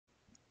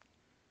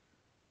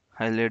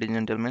Hi ladies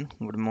and gentlemen,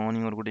 good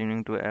morning or good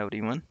evening to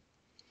everyone.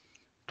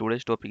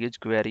 Today's topic is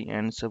query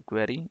and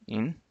subquery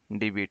in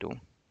DB2.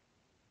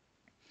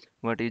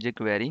 What is a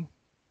query?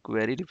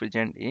 Query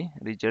represents a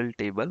result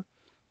table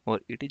or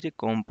it is a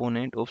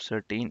component of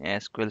certain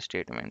SQL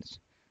statements.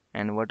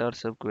 And what are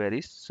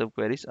subqueries?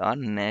 Subqueries are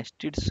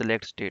nested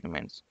select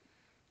statements.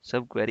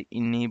 Subquery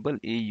enable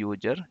a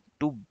user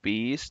to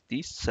base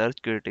the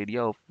search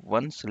criteria of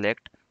one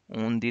select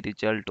on the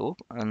result of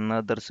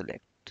another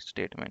select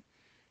statement.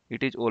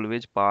 It is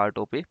always part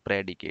of a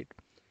predicate.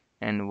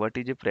 And what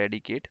is a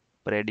predicate?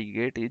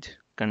 Predicate is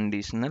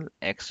conditional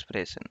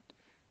expression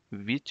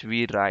which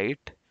we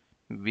write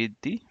with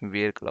the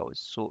where clause.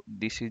 So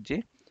this is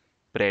a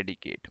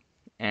predicate.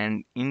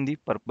 And in the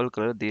purple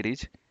color there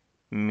is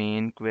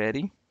main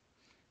query,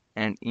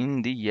 and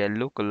in the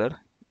yellow color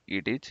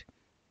it is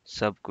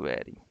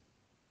subquery.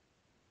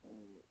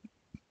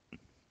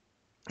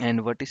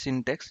 And what is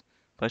syntax?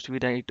 First we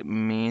write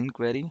main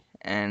query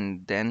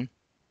and then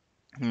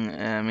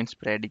means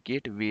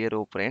predicate where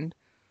operand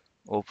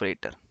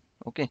operator.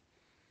 Okay,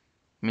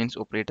 means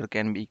operator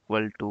can be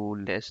equal to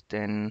less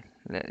than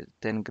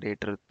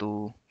greater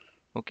to.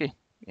 Okay,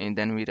 and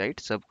then we write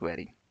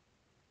subquery.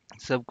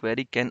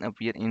 Subquery can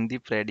appear in the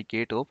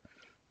predicate of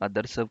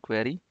other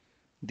subquery.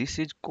 This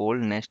is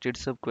called nested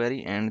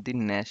subquery, and the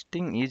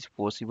nesting is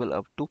possible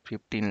up to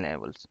 15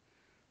 levels.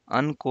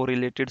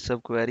 Uncorrelated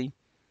subquery: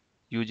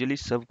 usually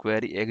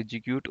subquery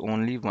execute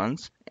only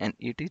once and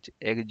it is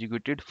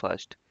executed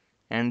first,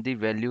 and the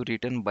value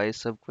written by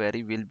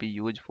subquery will be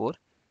used for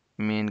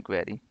main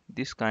query.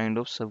 This kind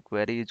of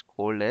subquery is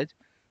called as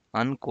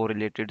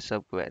uncorrelated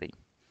subquery.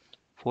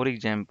 For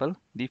example,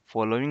 the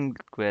following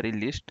query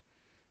list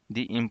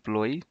the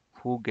employee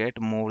who get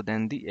more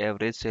than the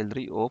average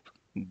salary of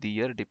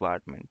their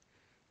department.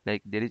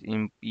 Like there is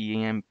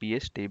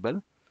EMPS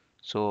table.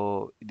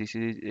 So this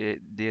is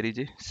there is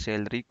a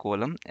salary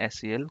column,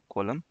 SEL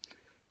column.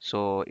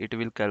 So it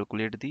will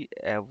calculate the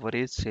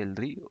average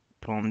salary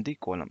from the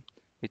column,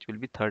 which will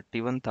be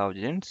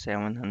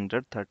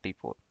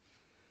 31,734.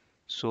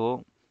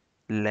 So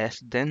less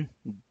than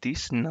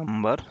this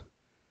number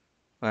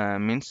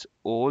means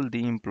all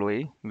the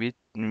employee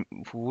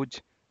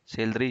whose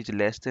salary is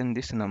less than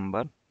this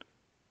number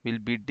will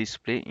be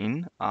displayed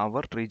in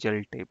our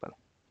result table.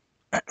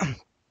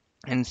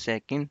 And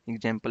second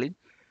example is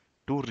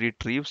to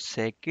retrieve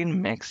second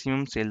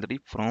maximum salary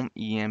from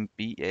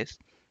EMPS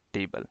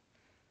table.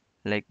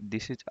 Like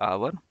this is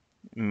our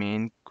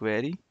main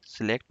query.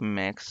 Select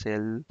max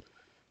cell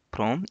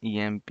from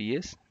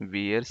EMPS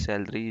where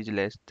salary is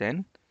less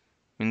than,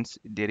 means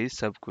there is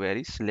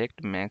subquery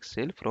select max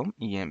cell from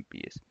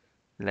EMPS.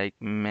 Like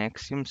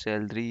maximum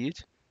salary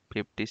is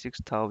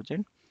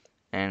 56,000,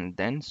 and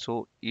then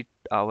so it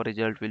our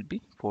result will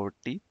be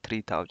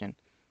 43,000.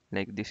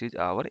 Like this is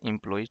our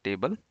employee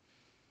table.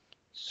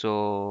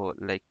 So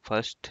like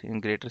first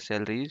in greater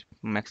salary is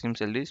maximum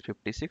salary is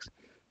 56,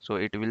 so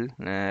it will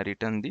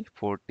return the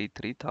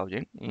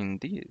 43,000 in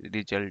the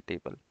result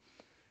table.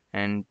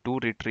 And to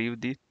retrieve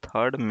the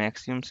third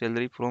maximum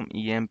salary from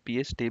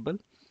EMPS table,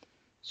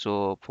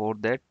 so for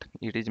that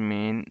it is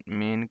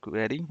main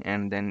query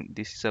and then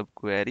this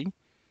subquery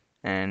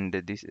and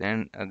this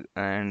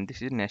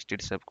is nested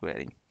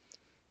subquery.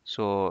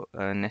 So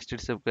nested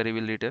subquery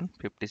will return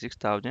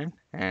 56,000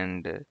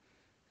 and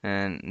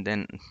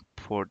then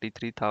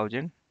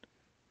 43,000,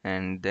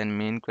 and then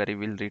main query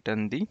will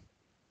return the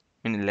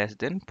in less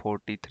than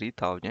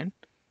 43,000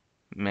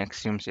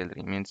 maximum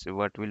salary, means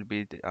what will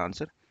be the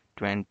answer?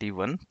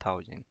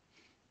 21,000.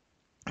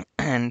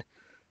 And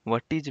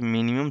what is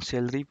minimum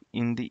salary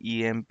in the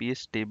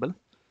EMPS table?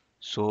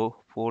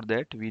 So for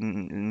that we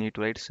need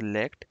to write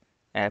select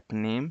app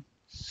name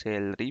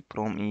salary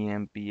from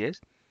EMPS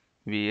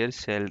where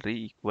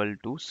salary equal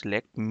to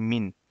select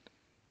min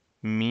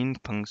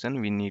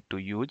function we need to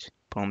use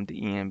from the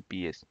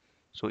EMPS.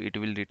 So it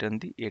will return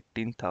the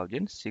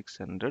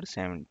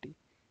 18,670.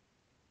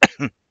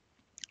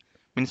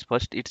 Means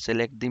first it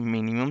select the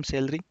minimum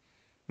salary,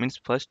 means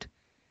first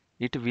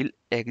it will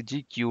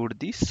execute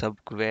the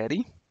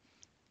subquery,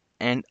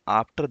 and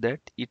after that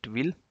it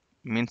will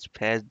means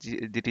fetch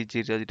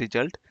the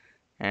result,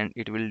 and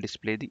it will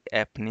display the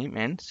app name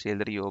and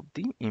salary of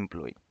the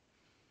employee,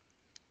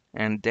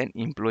 and then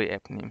employee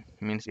app name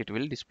means it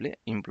will display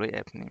employee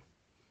app name.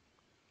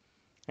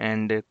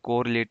 And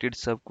correlated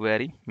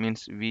subquery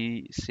means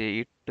we say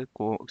it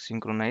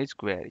synchronized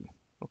query.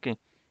 Okay,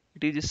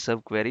 it is a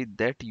subquery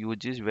that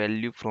uses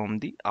value from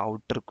the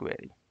outer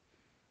query.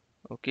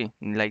 Okay,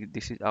 like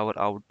this is our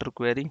outer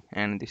query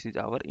and this is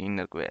our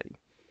inner query.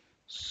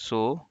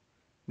 So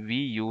we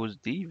use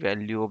the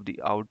value of the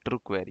outer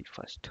query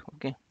first.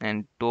 Okay,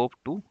 and top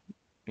to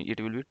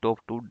it will be top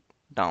to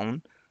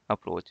down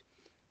approach,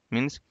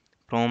 means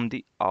from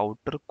the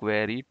outer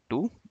query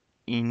to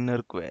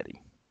inner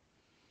query.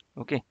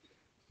 Okay,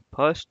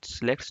 first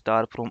select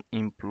star from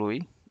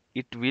employee.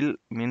 It will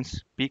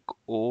means pick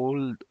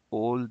all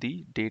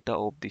the data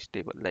of this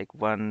table like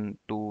 1,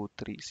 2,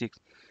 3, 6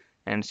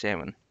 and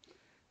 7,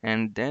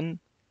 and then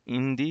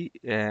in the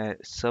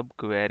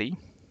subquery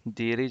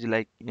there is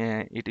like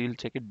it will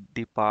check a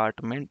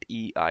department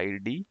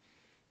EID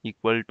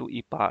equal to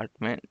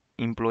department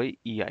employee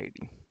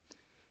EID.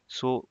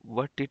 So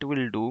what it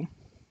will do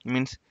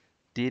means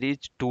there is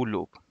two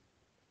loop,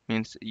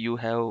 means you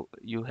have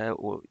read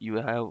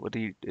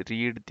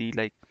the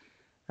like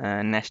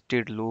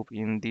nested loop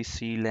in the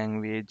C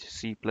language,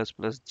 C++,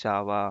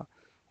 Java,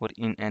 or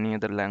in any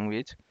other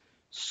language.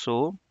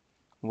 So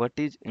what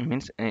is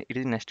means it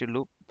is nested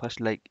loop. First,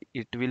 like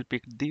it will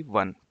pick the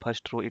one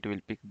first row, it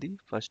will pick the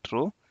first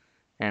row,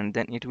 and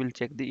then it will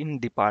check the in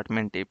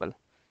department table,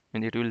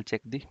 and it will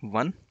check the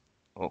one.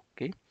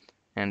 Okay,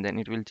 and then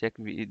it will check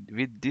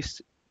with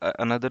this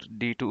another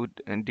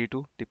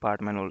D2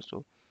 department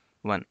also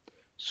one.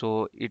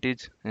 So it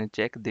is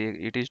check there,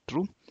 it is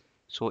true.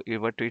 So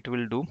what it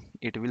will do,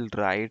 it will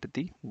write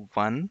the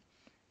one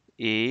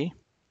A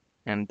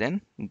and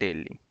then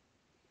Delhi,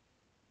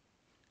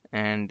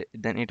 and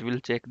then it will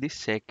check the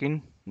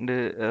second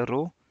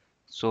row.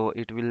 So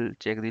it will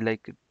check the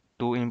like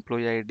two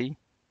employee ID,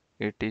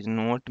 it is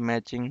not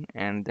matching,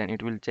 and then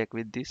it will check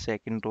with the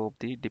second row of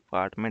the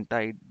department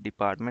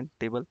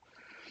table,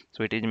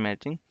 so it is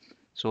matching.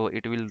 So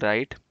it will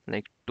write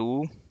like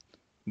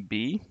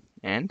 2B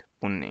and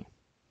Pune,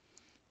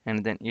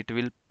 and then it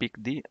will pick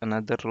the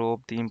another row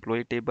of the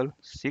employee table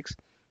 6.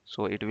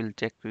 So it will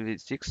check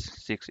with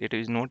 6 it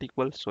is not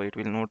equal, so it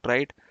will not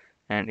write,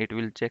 and it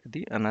will check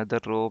the another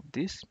row of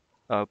this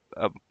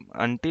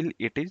until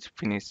it is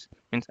finished,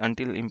 means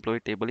until employee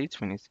table is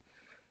finished.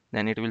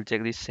 Then it will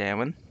check the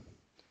 7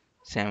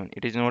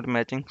 it is not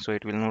matching, so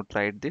it will not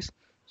write this.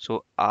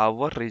 So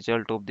our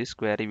result of this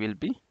query will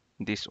be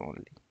this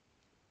only.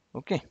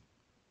 Okay,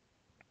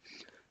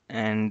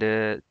 and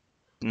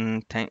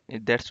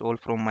that's all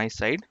from my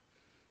side.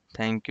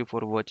 Thank you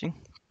for watching.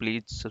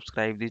 Please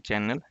subscribe the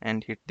channel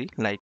and hit the like.